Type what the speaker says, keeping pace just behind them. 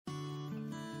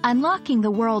Unlocking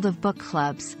the world of book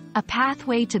clubs, a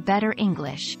pathway to better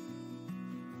English.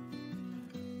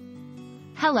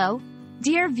 Hello,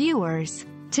 dear viewers.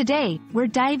 Today, we're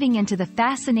diving into the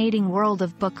fascinating world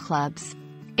of book clubs.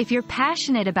 If you're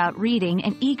passionate about reading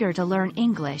and eager to learn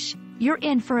English, you're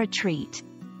in for a treat.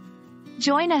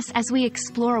 Join us as we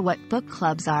explore what book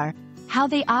clubs are, how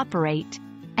they operate,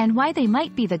 and why they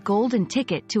might be the golden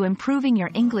ticket to improving your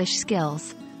English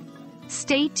skills.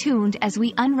 Stay tuned as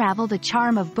we unravel the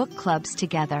charm of book clubs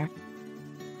together.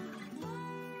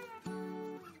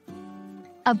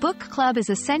 A book club is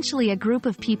essentially a group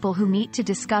of people who meet to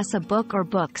discuss a book or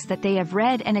books that they have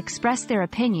read and express their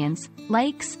opinions,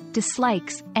 likes,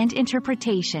 dislikes, and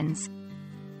interpretations.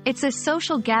 It's a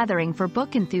social gathering for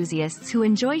book enthusiasts who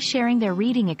enjoy sharing their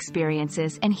reading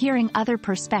experiences and hearing other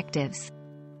perspectives.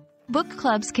 Book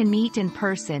clubs can meet in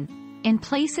person, in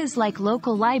places like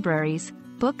local libraries,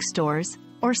 bookstores,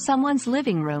 or someone's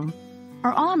living room,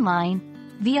 or online,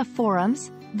 via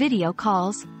forums, video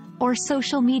calls, or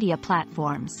social media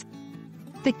platforms.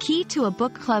 The key to a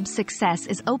book club's success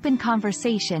is open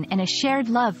conversation and a shared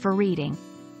love for reading.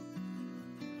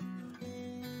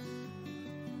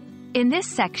 In this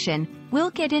section, we'll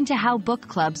get into how book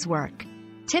clubs work.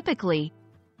 Typically,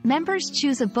 members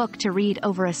choose a book to read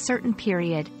over a certain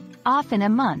period, often a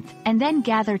month, and then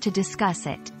gather to discuss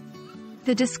it.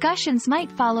 The discussions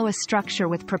might follow a structure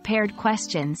with prepared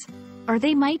questions, or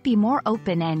they might be more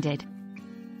open-ended.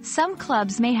 Some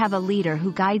clubs may have a leader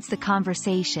who guides the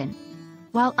conversation,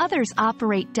 while others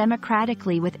operate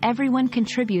democratically with everyone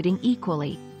contributing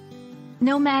equally.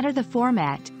 No matter the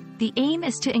format, the aim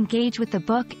is to engage with the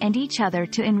book and each other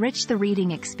to enrich the reading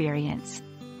experience.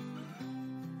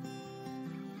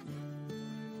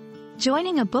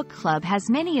 Joining a book club has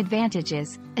many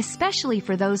advantages, especially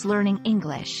for those learning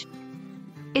English.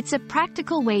 It's a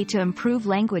practical way to improve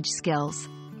language skills,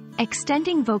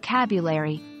 extending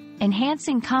vocabulary,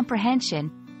 enhancing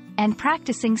comprehension, and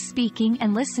practicing speaking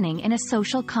and listening in a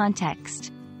social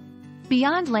context.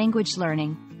 Beyond language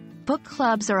learning, book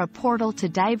clubs are a portal to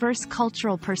diverse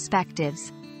cultural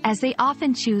perspectives, as they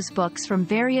often choose books from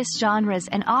various genres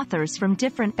and authors from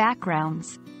different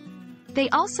backgrounds. They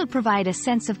also provide a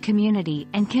sense of community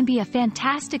and can be a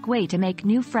fantastic way to make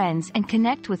new friends and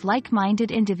connect with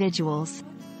like-minded individuals.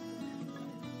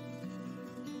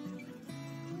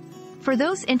 For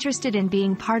those interested in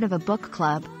being part of a book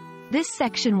club, this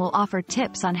section will offer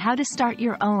tips on how to start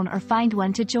your own or find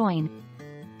one to join.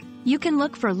 You can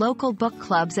look for local book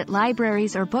clubs at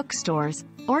libraries or bookstores,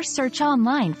 or search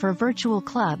online for virtual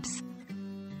clubs.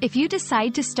 If you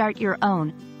decide to start your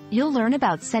own, you'll learn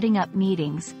about setting up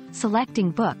meetings, selecting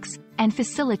books, and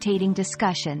facilitating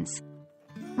discussions.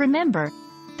 Remember,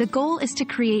 the goal is to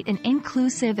create an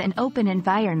inclusive and open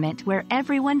environment where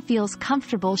everyone feels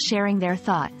comfortable sharing their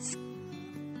thoughts.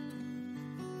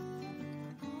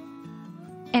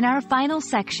 In our final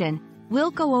section, we'll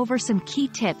go over some key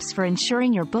tips for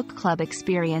ensuring your book club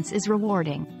experience is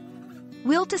rewarding.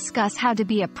 We'll discuss how to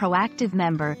be a proactive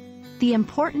member, the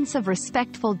importance of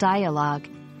respectful dialogue,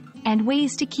 and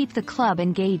ways to keep the club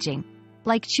engaging,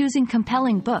 like choosing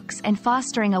compelling books and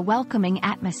fostering a welcoming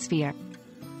atmosphere.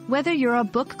 Whether you're a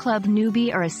book club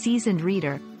newbie or a seasoned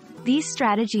reader, these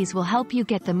strategies will help you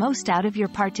get the most out of your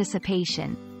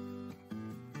participation.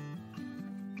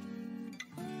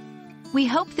 We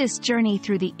hope this journey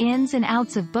through the ins and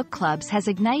outs of book clubs has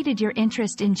ignited your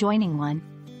interest in joining one.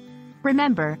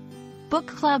 Remember, book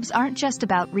clubs aren't just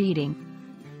about reading.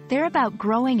 They're about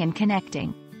growing and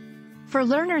connecting. For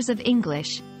learners of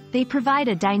English, they provide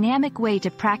a dynamic way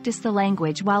to practice the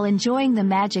language while enjoying the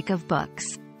magic of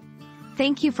books.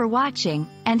 Thank you for watching,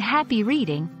 and happy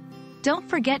reading! Don't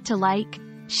forget to like,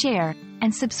 share,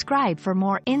 and subscribe for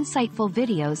more insightful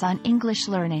videos on English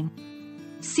learning.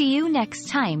 See you next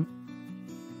time!